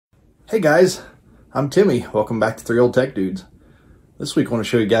Hey guys, I'm Timmy. Welcome back to Three Old Tech Dudes. This week I want to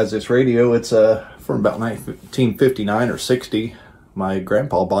show you guys this radio. It's from about 1959 or 60. My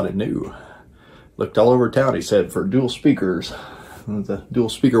grandpa bought it new. Looked all over town, he said, for dual speakers. The Dual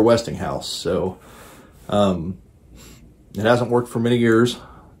Speaker Westinghouse. So it hasn't worked for many years.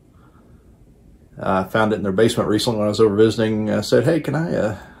 I found it in their basement recently when I was over visiting. I said, hey, can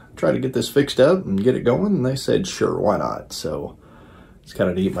I try to get this fixed up and get it going? And they said, sure, why not? So it's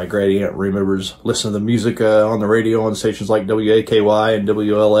kind of neat. My great-aunt remembers listening to the music on the radio on stations like WAKY and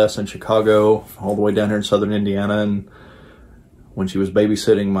WLS in Chicago, all the way down here in southern Indiana, and when she was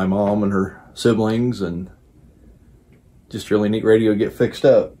babysitting my mom and her siblings, and just really neat radio to get fixed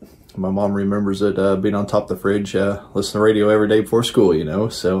up. My mom remembers it being on top of the fridge, listening to the radio every day before school, you know,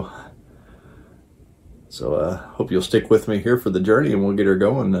 so hope you'll stick with me here for the journey and we'll get her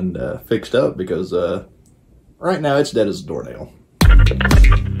going and fixed up, because right now it's dead as a doornail.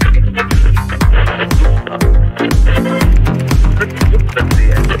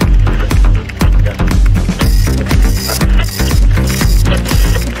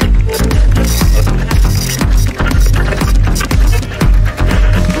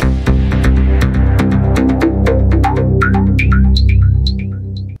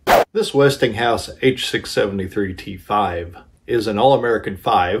 This Westinghouse H673T5 is an All-American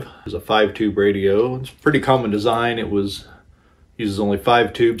 5. It's a 5-tube radio. It's a pretty common design. It uses only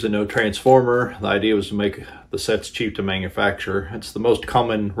 5 tubes and no transformer. The idea was to make the sets cheap to manufacture. It's the most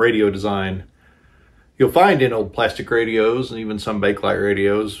common radio design you'll find in old plastic radios and even some Bakelite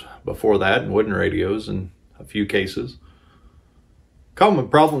radios before that, and wooden radios in a few cases. Common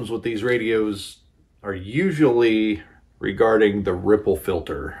problems with these radios are usually regarding the ripple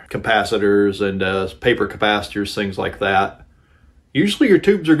filter, capacitors and paper capacitors, things like that. Usually your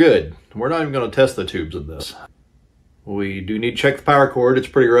tubes are good. We're not even going to test the tubes in this. We do need to check the power cord. It's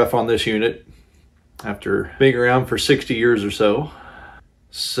pretty rough on this unit after being around for 60 years or so.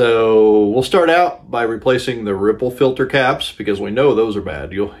 So we'll start out by replacing the ripple filter caps, because we know those are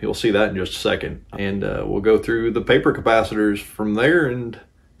bad. You'll see that in just a second. And we'll go through the paper capacitors from there and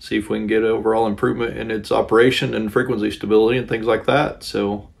see if we can get overall improvement in its operation and frequency stability and things like that.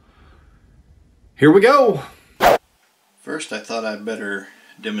 So here we go. First, I thought I'd better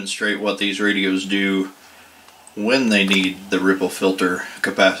demonstrate what these radios do when they need the ripple filter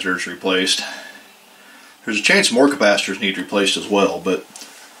capacitors replaced. There's a chance more capacitors need replaced as well, but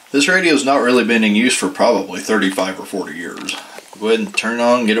this radio has not really been in use for probably 35 or 40 years. Go ahead and turn it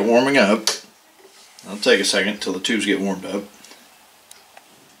on, get it warming up. It'll take a second until the tubes get warmed up.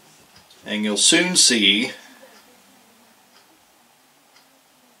 And you'll soon see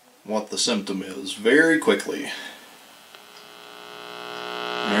what the symptom is very quickly.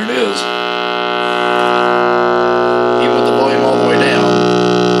 There it is. Even with the volume all the way down.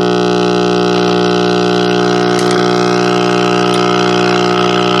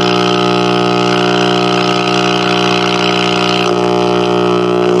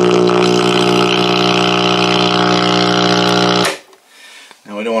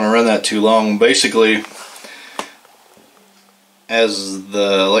 Now we don't want to run that too long. Basically, as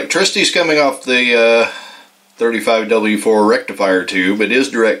the electricity is coming off the 35W4 rectifier tube, it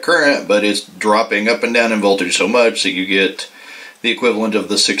is direct current, but it's dropping up and down in voltage so much that you get the equivalent of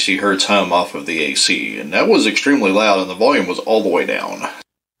the 60 Hertz hum off of the AC. And that was extremely loud, and the volume was all the way down.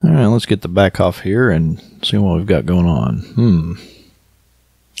 Alright, let's get the back off here and see what we've got going on.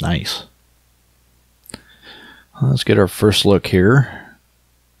 Nice. Let's get our first look here.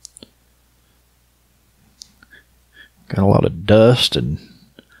 Got a lot of dust and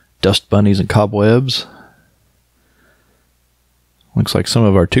dust bunnies and cobwebs. Looks like some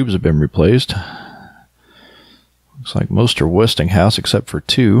of our tubes have been replaced. Looks like most are Westinghouse except for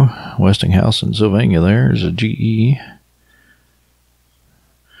 2. Westinghouse and Sylvania. There's a GE.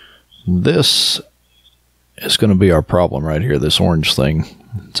 This is going to be our problem right here, this orange thing.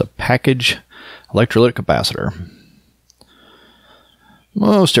 It's a package electrolytic capacitor.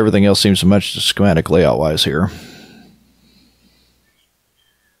 Most everything else seems to match the schematic layout wise here.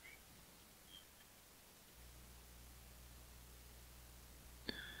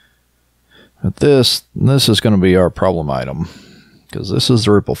 But this is going to be our problem item, because this is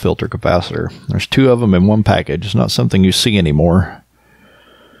the ripple filter capacitor. There's 2 of them in one package. It's not something you see anymore.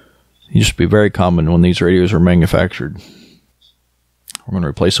 It used to be very common when these radios were manufactured. We're going to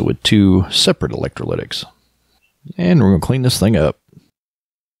replace it with 2 separate electrolytics. And we're going to clean this thing up.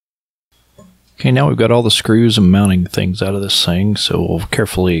 Okay, now we've got all the screws and mounting things out of this thing, so we'll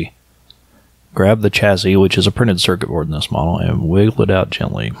carefully grab the chassis, which is a printed circuit board in this model, and wiggle it out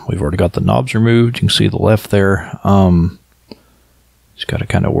gently. We've already got the knobs removed. You can see the left there. Just got to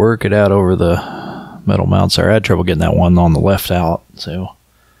kind of work it out over the metal mounts there. I had trouble getting that one on the left out. So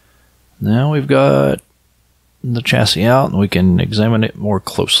now we've got the chassis out and we can examine it more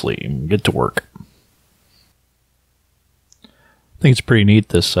closely and get to work. I think it's pretty neat,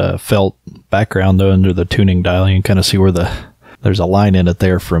 this felt background though under the tuning dial. You can kind of see where there's a line in it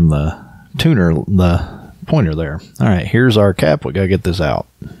there from the tuner, the pointer there. Alright, here's our cap. We gotta get this out.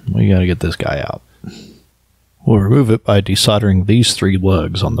 We gotta get this guy out. We'll remove it by desoldering these 3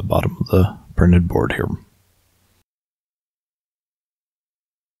 lugs on the bottom of the printed board here.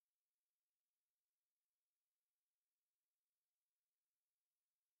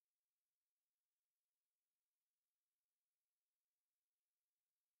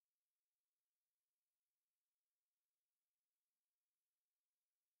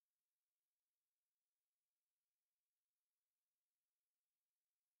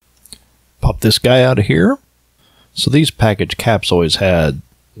 Pop this guy out of here. So these package caps always had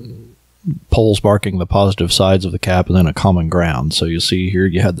poles marking the positive sides of the cap and then a common ground. So you see here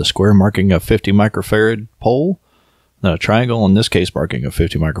you had the square marking a 50 microfarad pole, then a triangle, in this case marking a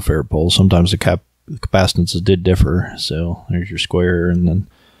 50 microfarad pole. Sometimes the capacitances did differ. So there's your square, and then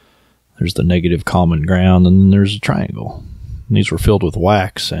there's the negative common ground, and then there's a triangle. And these were filled with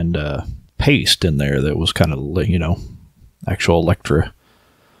wax and paste in there that was kind of, you know, actual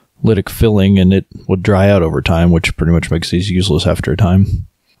electrolytic filling, and it would dry out over time, which pretty much makes these useless after a time.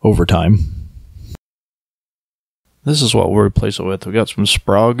 Over time. This is what we'll replace it with. We got some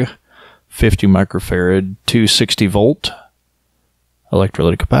Sprague 50 microfarad 260 volt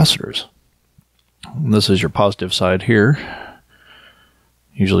electrolytic capacitors. And this is your positive side here.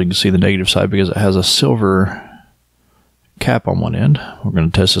 Usually you can see the negative side because it has a silver cap on one end. We're going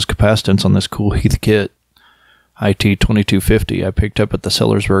to test this capacitance on this cool Heath kit IT2250 I picked up at the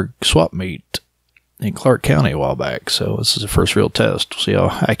Sellersburg swap meet in Clark County a while back. So this is the first real test. We'll see how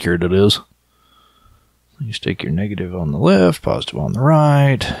accurate it is. You stick your negative on the left, positive on the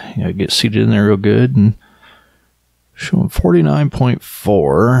right. You gotta get seated in there real good, and showing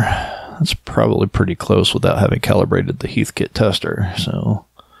 49.4. That's probably pretty close without having calibrated the Heathkit tester. So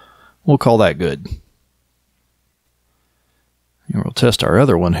we'll call that good. And we'll test our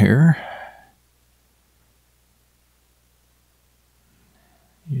other one here.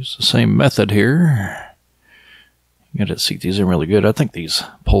 Use the same method here. You gotta seat these in really good. I think these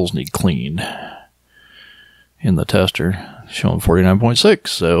poles need cleaned in the tester. Showing 49.6,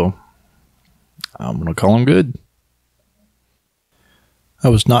 so I'm gonna call them good. I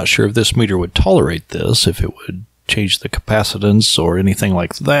was not sure if this meter would tolerate this, if it would change the capacitance or anything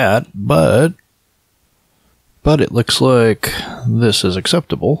like that, but it looks like this is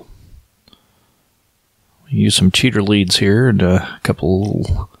acceptable. Use some cheater leads here and a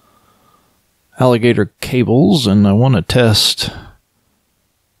couple alligator cables, and I want to test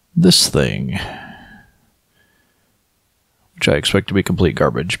this thing, which I expect to be complete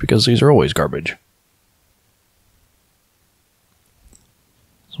garbage because these are always garbage.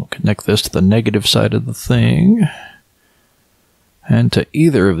 So we'll connect this to the negative side of the thing, and to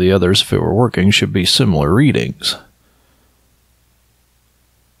either of the others, if it were working, should be similar readings.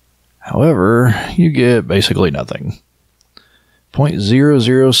 However, you get basically nothing.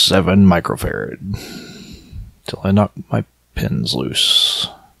 0.007 microfarad. Till I knock my pins loose.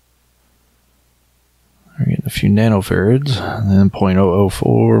 We're getting a few nanofarads, and then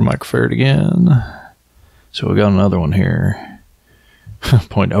 0.004 microfarad again. So we got another one here.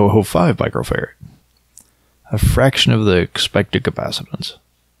 0.005 microfarad. A fraction of the expected capacitance.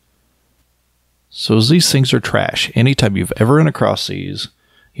 So as these things are trash, anytime you've ever run across these,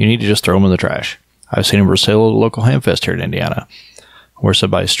 you need to just throw them in the trash. I've seen them for sale at a local hamfest here in Indiana, where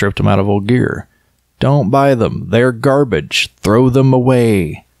somebody stripped them out of old gear. Don't buy them. They're garbage. Throw them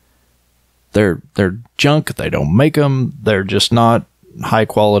away. They're junk. They don't make them. They're just not high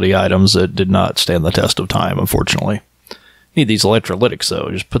quality items that did not stand the test of time, unfortunately. Need these electrolytics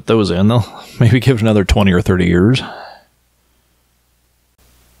though. Just put those in. They'll maybe give it another 20 or 30 years.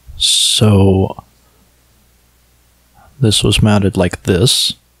 So this was mounted like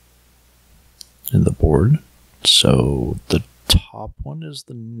this in the board. So the top one is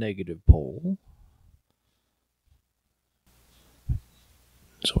the negative pole.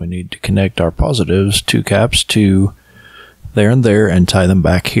 So we need to connect our positives, 2 caps, to there and there, and tie them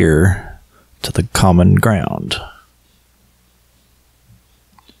back here to the common ground.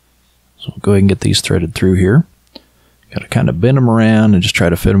 So we'll go ahead and get these threaded through here. Got to kind of bend them around and just try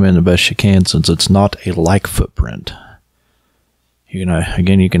to fit them in the best you can, since it's not a like footprint. You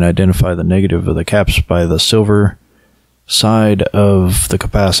can identify the negative of the caps by the silver side of the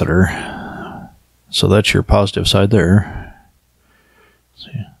capacitor. So that's your positive side there.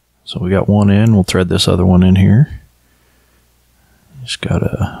 So we got one in, we'll thread this other one in here. Just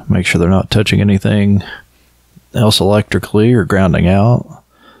gotta make sure they're not touching anything else electrically or grounding out.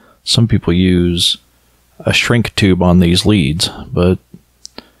 Some people use a shrink tube on these leads, but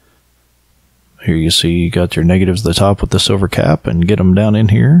here you see you got your negatives at the top with the silver cap, and get them down in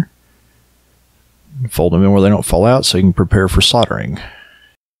here. Fold them in where they don't fall out so you can prepare for soldering.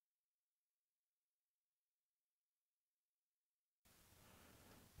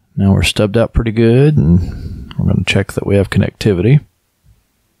 Now we're stubbed out pretty good, and we're going to check that we have connectivity.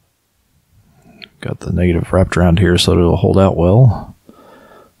 Got the negative wrapped around here so that it'll hold out well.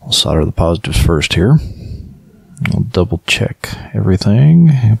 I'll solder the positives first here. I'll double check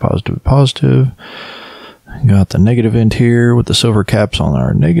everything. Positive, positive. Got the negative end here with the silver caps on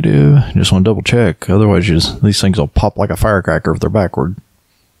our negative. Just want to double check, otherwise these things will pop like a firecracker if they're backward.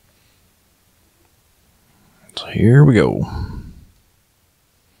 So here we go.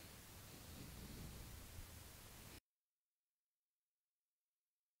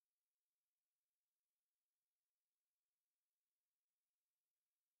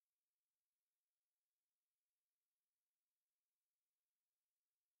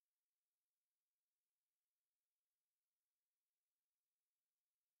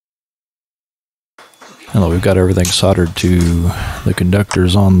 Now that we've got everything soldered to the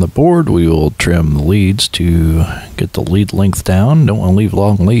conductors on the board, we will trim the leads to get the lead length down. Don't want to leave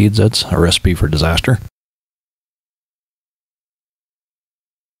long leads, that's a recipe for disaster.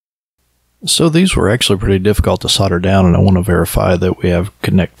 So these were actually pretty difficult to solder down, and I want to verify that we have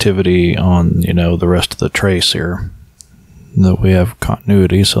connectivity on, the rest of the trace here. That we have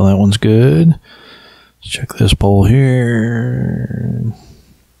continuity, so that one's good. Let's check this pole here.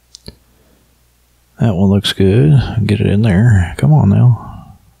 That one looks good. Get it in there. Come on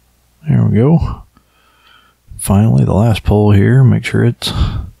now. There we go. Finally, the last pole here. Make sure it's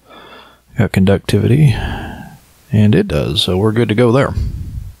got conductivity. And it does, so we're good to go there.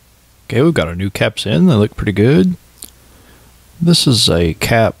 Okay, we've got our new caps in. They look pretty good. This is a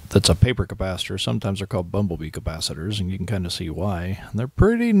cap that's a paper capacitor. Sometimes they're called bumblebee capacitors, and you can kind of see why. They're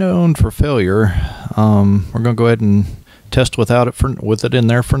pretty known for failure. We're going to go ahead and test without it with it in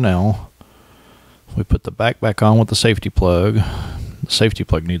there for now. We put the back on with the safety plug. The safety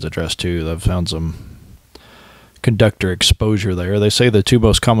plug needs addressed too. I've found some conductor exposure there. They say the two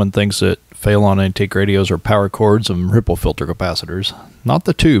most common things that fail on antique radios are power cords and ripple filter capacitors. Not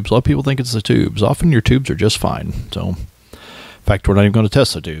the tubes. A lot of people think it's the tubes. Often your tubes are just fine. So, in fact, we're not even going to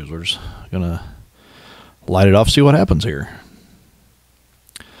test the tubes. We're just going to light it off, see what happens here.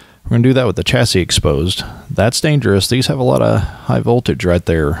 We're going to do that with the chassis exposed. That's dangerous. These have a lot of high voltage right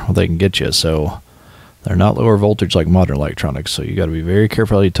there where they can get you. So they're not lower voltage like modern electronics, so you got to be very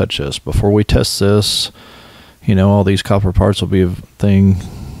careful how you touch this. Before we test this, all these copper parts will be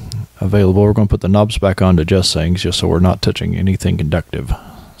available. We're going to put the knobs back on to adjust things, just so we're not touching anything conductive.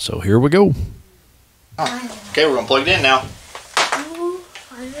 So here we go. Okay, we're going to plug it in now. Ooh,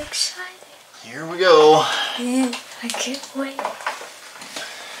 I'm excited. Here we go. Yeah, I can't wait.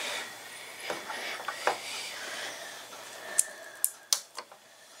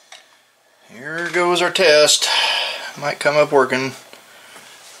 Here goes our test. Might come up working.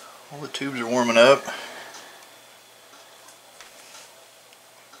 All the tubes are warming up.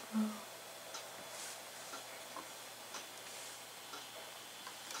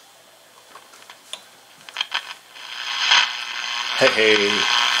 Hey.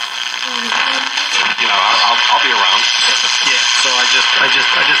 I'll be around. Yeah. So I just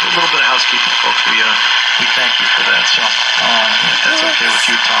a little bit of housekeeping, folks. We thank you for that. So if that's okay with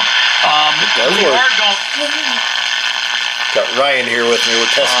you, Tom. It does work. Got Ryan here with me.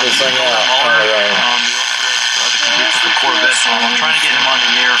 We're testing this thing out. The Corvette song. I'm trying to get him on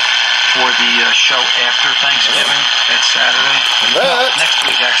the air for the show after Thanksgiving. That's Saturday. Next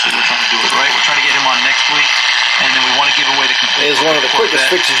week, actually, we're trying to do it, right? We're trying to get him on next week, and then we want to give away the complete. It is one of the quickest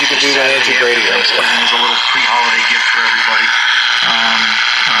fixes you can do to antique radio. There's a little pre-holiday gift for everybody.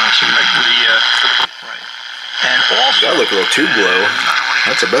 Right. And also, that look a little tube glow.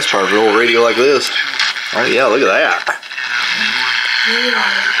 That's the best part of an old radio like this. Oh yeah, look at that.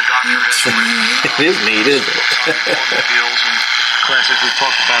 It is neat, isn't it? Classic, we've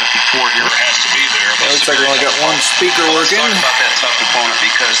talked about it before here. It has to be there. It looks like we only got one speaker working. Let's talk about that tough opponent,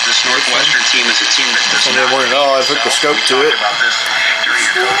 because this Northwestern team is a team that does not. I hooked the scope to it.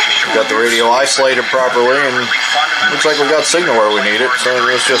 Got the radio isolated properly, and looks like we got signal where we need it, so it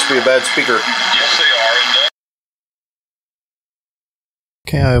must just be a bad speaker. Yes, they are.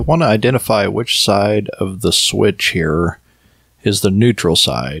 Okay, I want to identify which side of the switch here is the neutral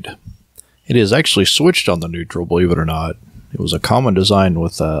side. It is actually switched on the neutral, believe it or not. It was a common design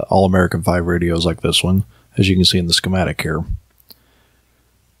with all American 5 radios like this one, as you can see in the schematic here.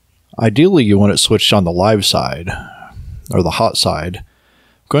 Ideally, you want it switched on the live side, or the hot side.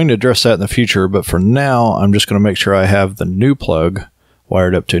 I'm going to address that in the future, but for now, I'm just going to make sure I have the new plug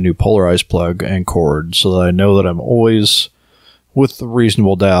wired up to a new polarized plug and cord, so that I know that I'm always, with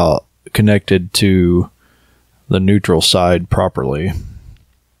reasonable doubt, connected to the neutral side properly.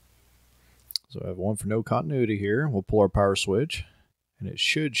 So I have one for no continuity here. We'll pull our power switch, and it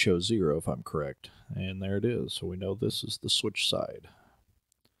should show 0 if I'm correct. And there it is. So we know this is the switch side.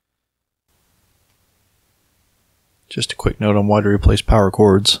 Just a quick note on why to replace power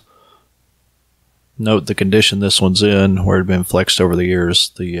cords. Note the condition this one's in, where it had been flexed over the years.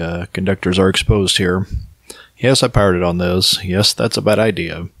 The conductors are exposed here. Yes, I powered it on those. Yes, that's a bad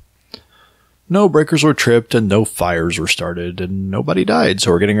idea. No breakers were tripped and no fires were started and nobody died,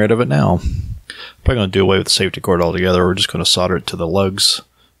 so we're getting rid of it now. Probably going to do away with the safety cord altogether. We're just going to solder it to the lugs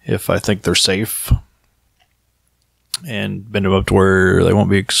if I think they're safe, and bend them up to where they won't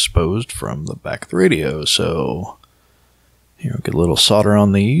be exposed from the back of the radio. So here, we'll get a little solder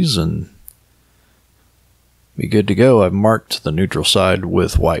on these and be good to go. I've marked the neutral side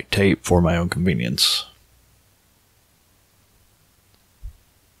with white tape for my own convenience.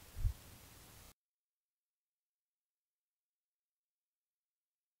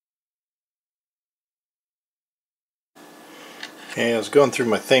 Okay, I was going through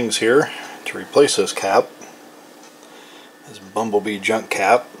my things here to replace this cap, this Bumblebee junk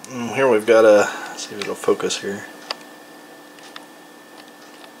cap. And here we've got a, let's see if it'll focus here.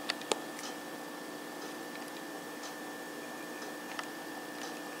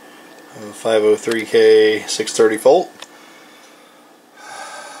 A 503K 630 volt.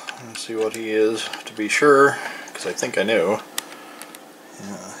 Let's see what he is to be sure, because I think I know.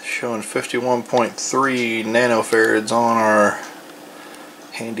 Showing 51.3 nanofarads on our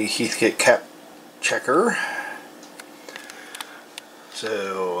handy Heathkit cap checker.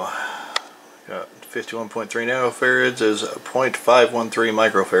 So got 51.3 nanofarads is 0.513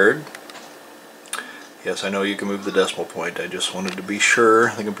 microfarad. Yes, I know you can move the decimal point. I just wanted to be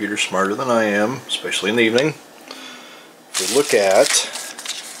sure. The computer's smarter than I am, especially in the evening. If we look at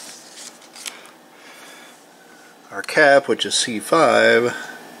our cap, which is C5,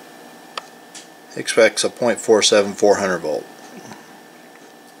 expects a 0.47 400 volt.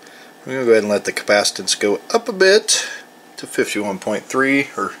 We're going to go ahead and let the capacitance go up a bit to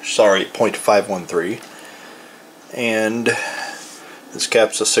 51.3, or sorry, 0.513. And this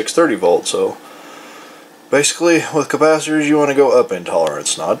cap's a 630 volt, so basically with capacitors you want to go up in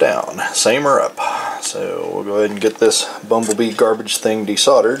tolerance, not down. Same or up. So we'll go ahead and get this Bumblebee garbage thing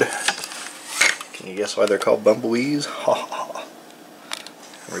desoldered. Can you guess why they're called bumblebees? Ha ha ha.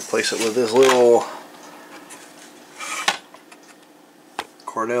 Replace it with this little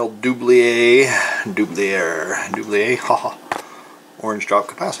Cornell Doublier, haha, orange drop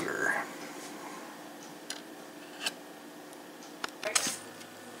capacitor.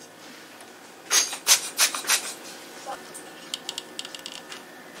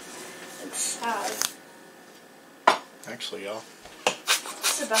 It's sad. Actually, y'all.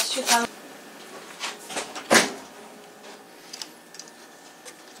 It's the best you found.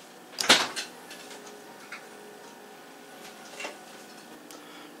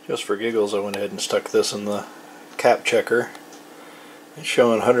 Just for giggles, I went ahead and stuck this in the cap checker. It's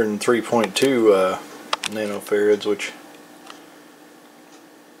showing 103.2 nanofarads, which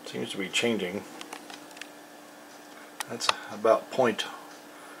seems to be changing. That's about point.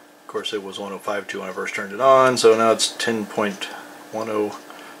 Of course, it was 105.2 when I first turned it on, so now it's 0.1052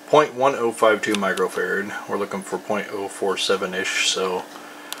 microfarad. We're looking for 0.047-ish, so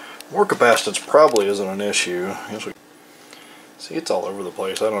more capacitance probably isn't an issue. See, it's all over the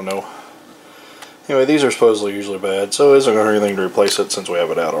place. I don't know. Anyway, these are supposedly usually bad, so it isn't going to hurt anything to replace it since we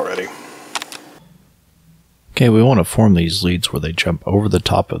have it out already. Okay, we want to form these leads where they jump over the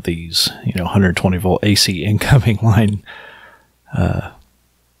top of these, 120 volt AC incoming line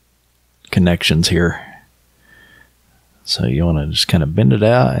connections here. So you want to just kind of bend it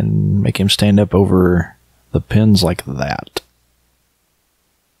out and make him stand up over the pins like that.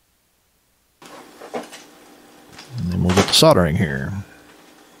 And then we'll get the soldering here.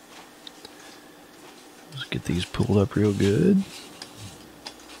 Let's get these pulled up real good.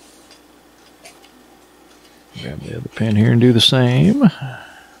 Grab the other pin here and do the same.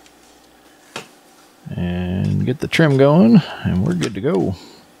 And get the trim going, and we're good to go.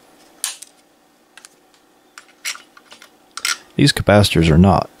 These capacitors are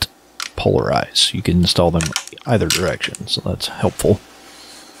not polarized. You can install them either direction, so that's helpful.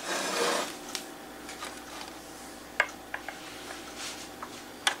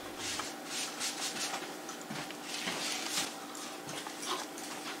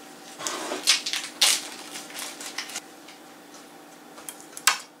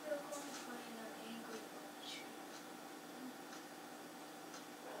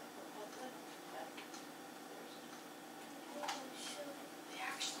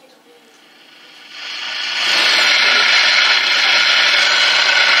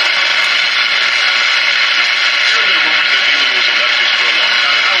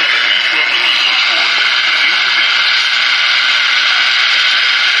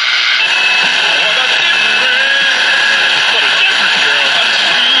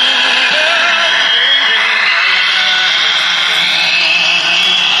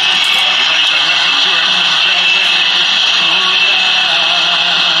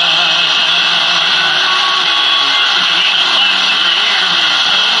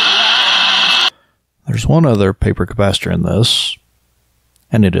 one other paper capacitor in this,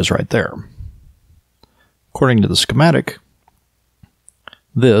 and it is right there. According to the schematic,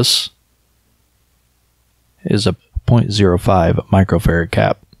 this is a 0.05 microfarad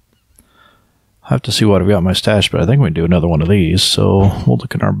cap. I'll have to see what I've got in my stash, but I think we can do another one of these. So we'll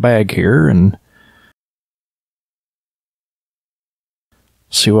look in our bag here and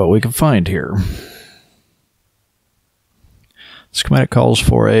see what we can find here. Schematic calls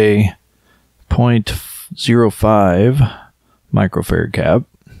for a 0.05 microfarad cap.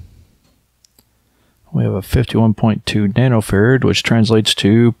 We have a 51.2 nanofarad, which translates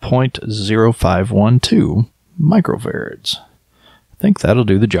to 0.0512 microfarads. I think that'll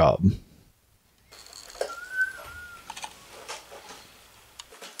do the job.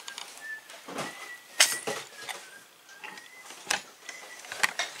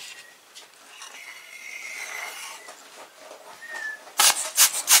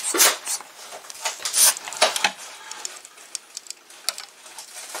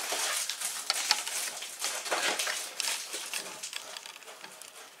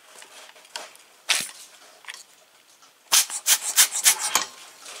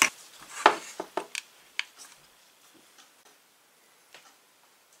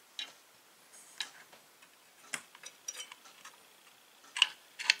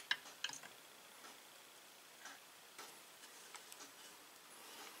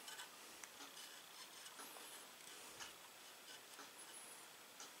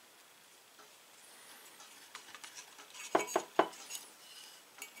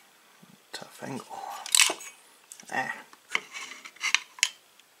 Tough angle. Ah.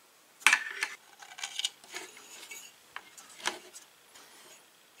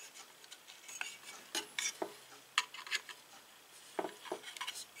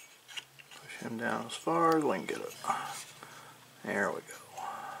 Push him down as far as we can get it. There we go.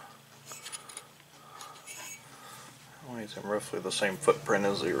 He's in roughly the same footprint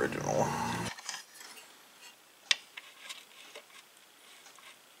as the original.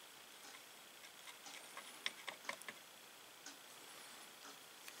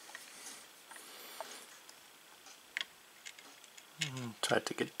 Try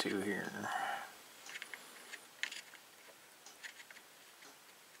to get to here.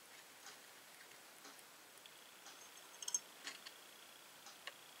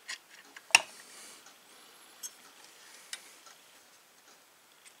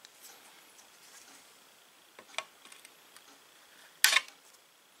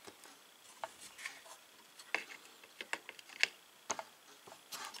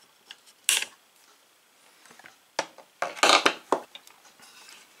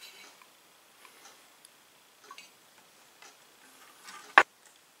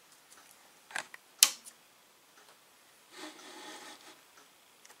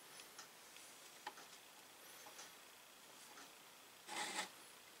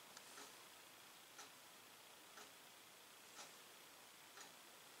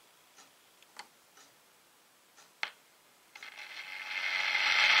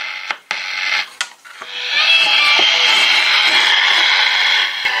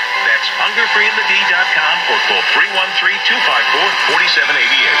 HungerFreeInTheD.com or call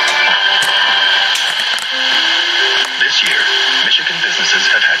 313-254-4788. This year, Michigan businesses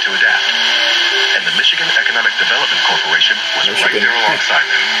have had to adapt, and the Michigan Economic Development Corporation was right there alongside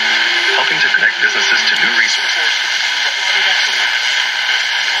them, helping to connect businesses to new resources.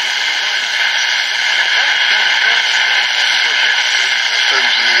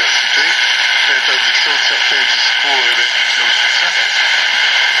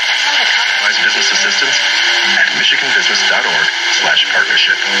 Business assistance at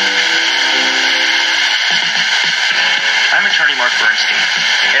michiganbusiness.org/partnership. I'm attorney Mark Bernstein.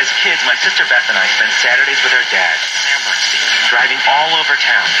 As kids, my sister Beth and I spent Saturdays with our dad, Sam Bernstein, driving all over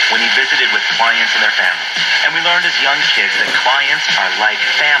town when he visited with clients and their families. And we learned as young kids that clients are like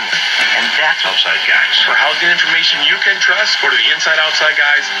family. And that's Outside Guys. For housing information you can trust, go to the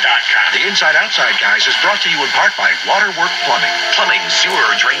InsideOutsideGuys.com. The Inside Outside Guys is brought to you in part by Waterwork Plumbing. Plumbing, sewer,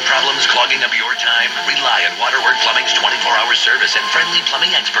 or drain problems clogging up your time? Rely on Waterwork Plumbing's 24-hour service and friendly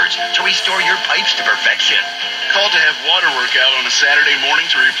plumbing experts to restore your pipes to perfection. Call to have Waterwork out on a Saturday morning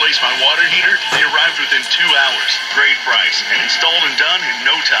to replace my water heater. They arrived within 2 hours. Great price. And installed and done in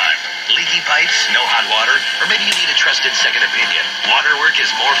no time. Leaky pipes, no hot water, or maybe you need a trusted second opinion. Waterwork has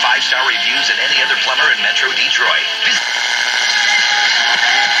more 5-star reviews than any other plumber in Metro Detroit.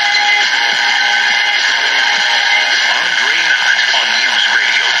 Andre Knott on News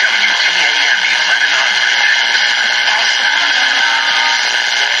Radio WTAM 1100.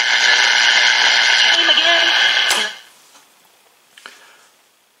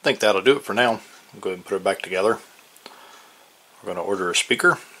 I think that'll do it for now. We'll go ahead and put it back together. We're going to order a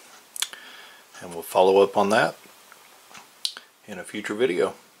speaker, and we'll follow up on that in a future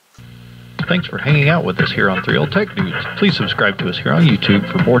video. Thanks for hanging out with us here on 3 Old Tech Dudes. Please subscribe to us here on YouTube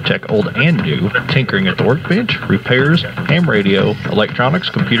for more tech old and new, tinkering at the workbench, repairs, ham radio, electronics,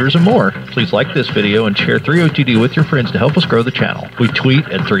 computers, and more. Please like this video and share 3OTD with your friends to help us grow the channel. We tweet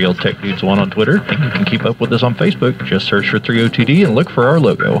at 3 Old Tech Dudes 1 on Twitter, and you can keep up with us on Facebook. Just search for 3OTD and look for our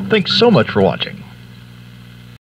logo. Thanks so much for watching.